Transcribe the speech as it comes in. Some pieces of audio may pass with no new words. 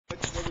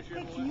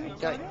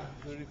got.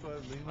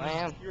 35 Lima. I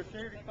am. You're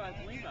 35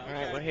 Lima.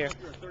 Alright, we're here.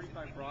 You're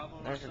 35 Bravo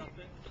or There's a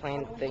something.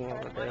 plane thing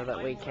over there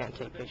that we can't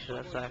take pictures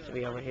of, so I have to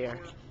be over here.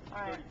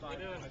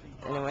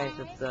 Anyways,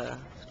 it's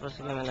supposed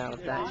to come in out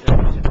of that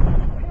direction.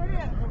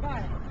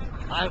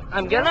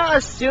 I'm gonna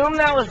assume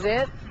that was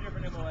it.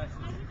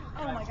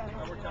 Oh my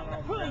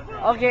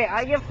god. Okay,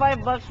 I get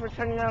 $5 for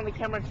turning on the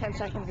camera 10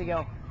 seconds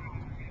ago.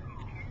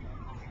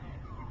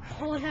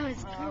 Oh, that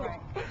was cool.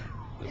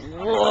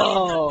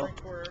 Whoa!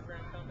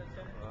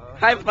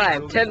 High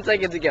five, 10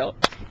 seconds ago.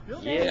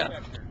 Yeah.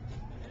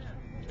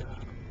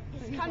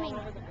 It's coming.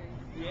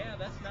 Yeah,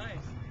 that's nice.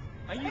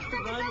 I used to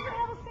run.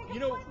 You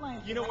know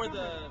where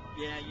the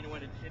you know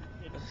what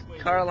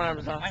Car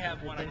alarm's off. I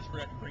have one. I just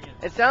forgot to bring it.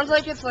 It sounds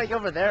like it's like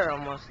over there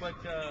almost. But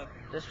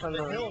Just from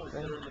the the hills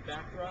that thing. are in the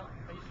backdrop,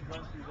 I used to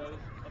run through those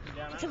up and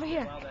down. It's I over don't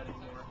here. allow that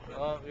anymore.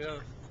 Oh, yeah.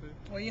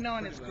 Well, you know,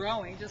 and it's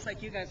growing, just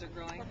like you guys are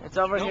growing. It's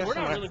over No, here we're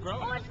not somewhere. really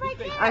growing. Oh, it's right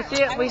there. I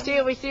see it. We see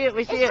it. We see it.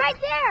 We see It's it. right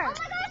there. Oh my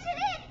gosh, it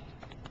is.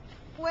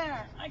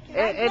 Where?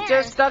 It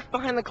just stuck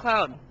behind the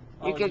cloud.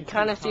 You Oh, could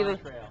kind of see the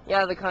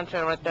the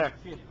contrail right there.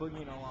 See it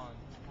boogieing along.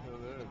 Oh,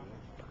 there it is.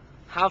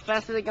 How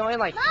fast is it going?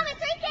 Like Mom, it's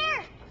right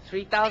there.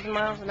 3,000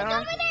 miles an It's hour.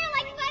 over there,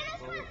 like by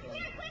this one.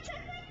 Here, quick.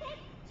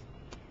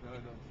 No, I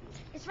don't see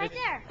it. It's right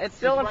there. It's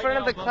still in Right front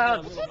now of the above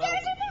clouds. that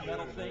little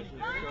metal thing.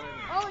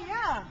 Oh,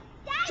 yeah.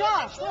 Dad,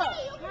 Josh, you look. can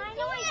see it. I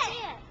know I see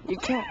it. You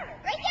can't.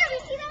 Right there,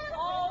 we see that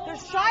one?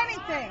 There's shining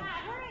thing.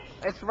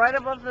 It's right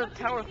above the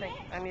tower thing.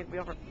 I need to be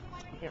over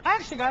here. I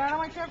actually got out of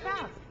my chair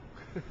fast.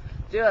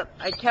 Dude,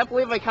 I can't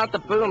believe I caught the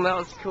boom. That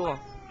was cool.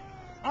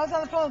 I was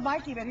on the phone with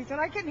Mikey, but he said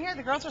I couldn't hear.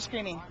 The girls were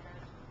screaming.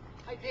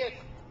 I did.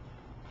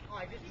 Oh,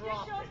 I just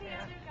dropped it.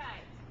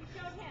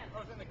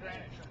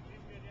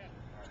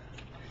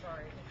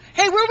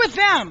 Hey, we're with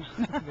them.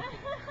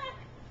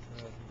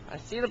 I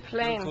see the You're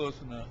plane. close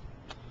enough.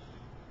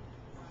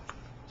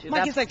 Dude,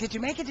 Mikey's that, like, did you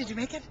make it? Did you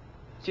make it?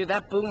 dude,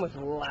 that boom was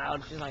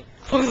loud. She's like,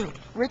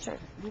 Richard,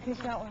 do you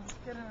think that was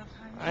good enough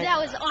time? That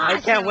was I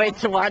awesome. can't wait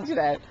to watch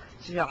that.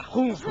 She's like,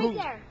 boom, It's right boom.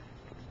 there.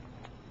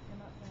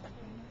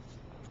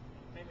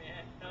 Hey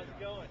man, how's it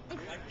going?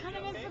 It's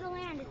coming in for the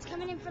land. It's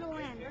coming in for the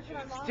land.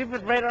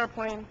 Stupid radar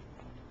plane.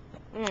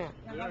 Mm.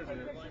 There it is.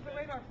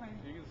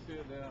 You can see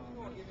it down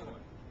on this side.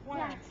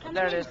 Yeah, it's coming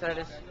There it in. is. There it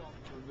is.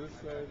 On this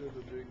side of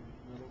the big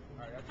middle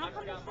thing. How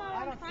come it's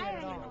not on fire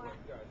anymore?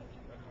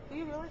 Do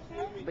you really see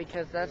it?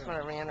 Because that's when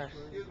it ran us.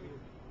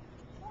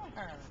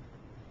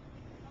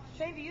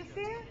 Shane, do you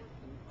see it?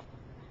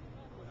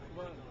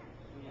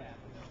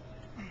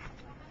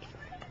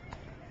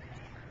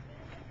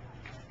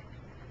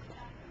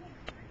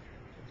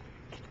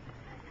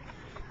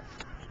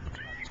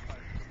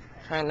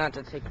 Trying not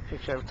to take a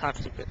picture of top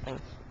secret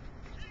things.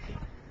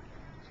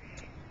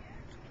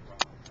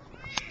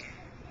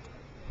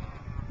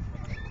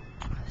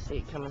 I see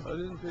it coming. I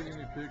didn't take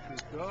any pictures.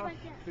 Josh,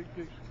 take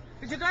pictures.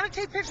 But you gotta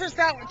take pictures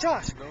that way,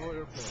 Josh. No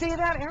airplane. See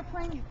that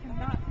airplane? You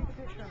cannot take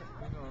a picture of it.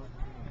 Hang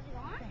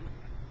on.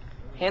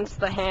 Hence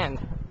the hand.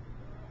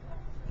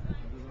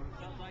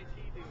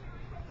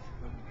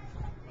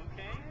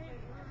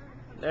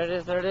 There it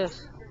is. There it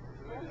is.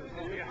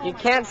 You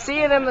can't see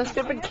it in the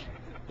stupid.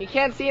 You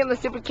can't see it in the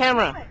stupid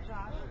camera.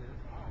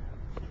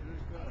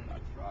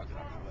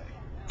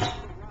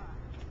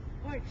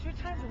 Wait, 2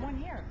 times in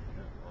 1 year.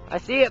 I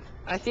see it.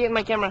 I see it in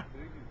my camera.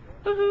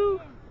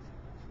 Woohoo!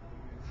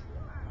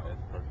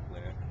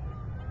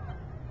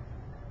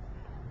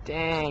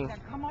 Dang. Now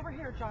come over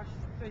here, Josh,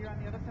 so you're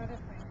on the other side of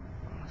the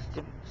plane.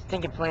 Stupid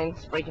stinking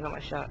plane's breaking up my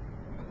shot.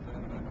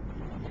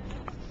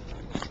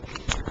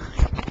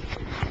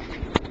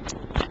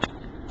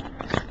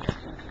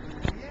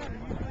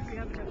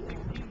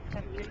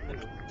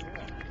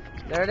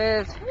 There it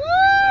is.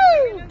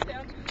 Woo!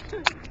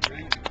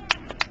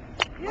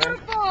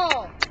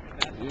 Beautiful!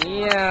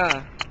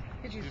 Yeah.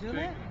 Could you zoom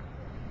it?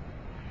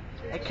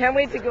 I can't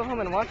wait to go home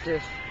and watch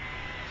this.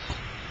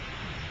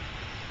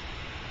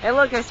 Hey,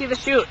 look, I see the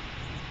chute.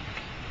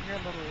 You're a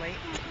little late.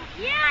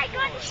 Yeah, I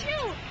got to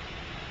shoot.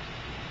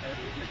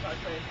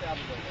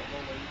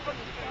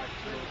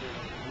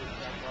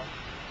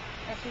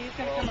 Actually, he's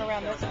gonna come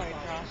around this way,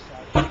 Josh.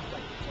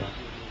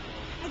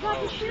 I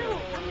got to shoot.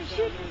 I'm going to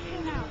shoot this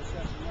thing out.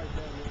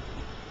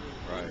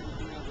 Right.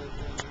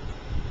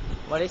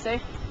 What did he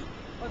say?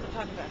 What's it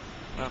talking about?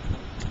 Oh.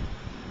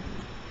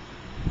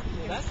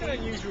 Well, that's an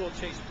unusual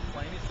chase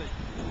plane.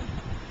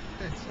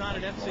 It's not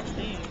an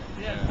F-16.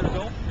 Yeah, it's a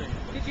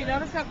Gulfstream. Did you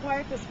notice how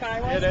quiet the sky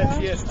was? Yeah, that's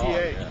though? the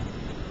STA.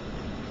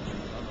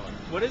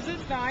 What is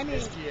it? No, I mean,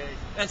 STA.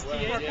 for a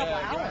STA? couple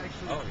hours.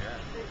 Oh, yeah.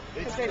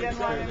 Because they didn't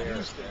want to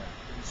use that.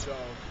 And so,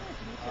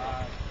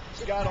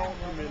 Scott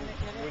Altman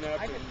went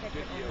up and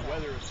did the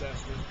weather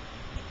assessment.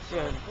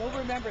 Dude, We'll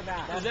remember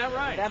that. Is that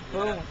right? that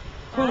boom.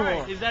 All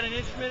right. Is that an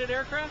instrumented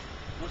aircraft?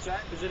 What's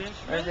that? Is it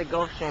There's instrumented? a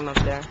Gulfstream up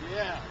there.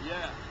 Yeah.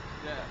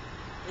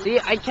 See,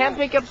 I can't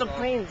pick up the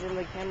planes in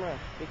the camera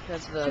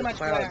because of the Too much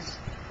clouds.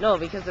 No,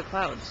 because of the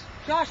clouds.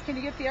 Josh, can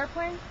you get the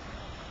airplane?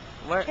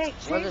 Where, Hey,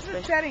 where change the the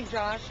space, setting,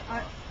 Josh.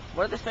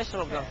 where the space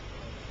shuttle go?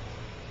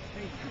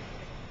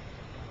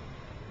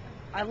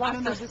 I I lost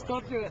don't know, this. just go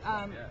through it.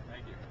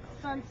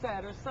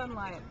 Sunset or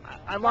sunlight.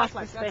 I lost the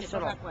That's space it, go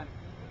shuttle. back one.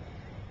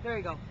 There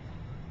you go.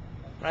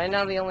 Right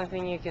now, the only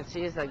thing you can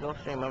see is that Gulf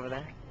Stream over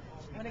there.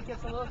 When it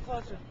gets a little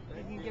closer,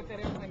 you can get that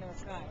airplane in the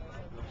sky.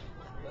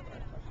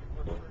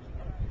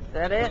 Is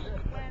that it?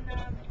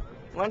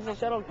 When's the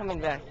shuttle coming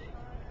back?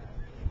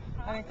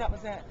 I think that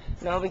was it.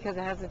 No, because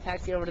it has to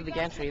taxi over to the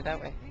gantry that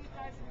way.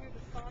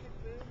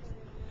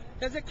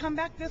 Does it come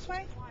back this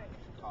way?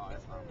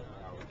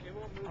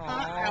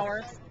 Aw.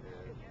 Hours.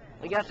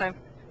 We got time.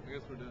 I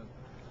guess we're done.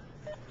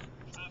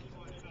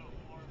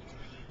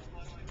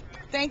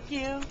 Thank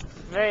you.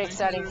 Very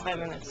exciting 5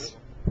 minutes.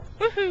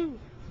 Woohoo!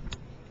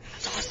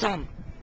 It's awesome.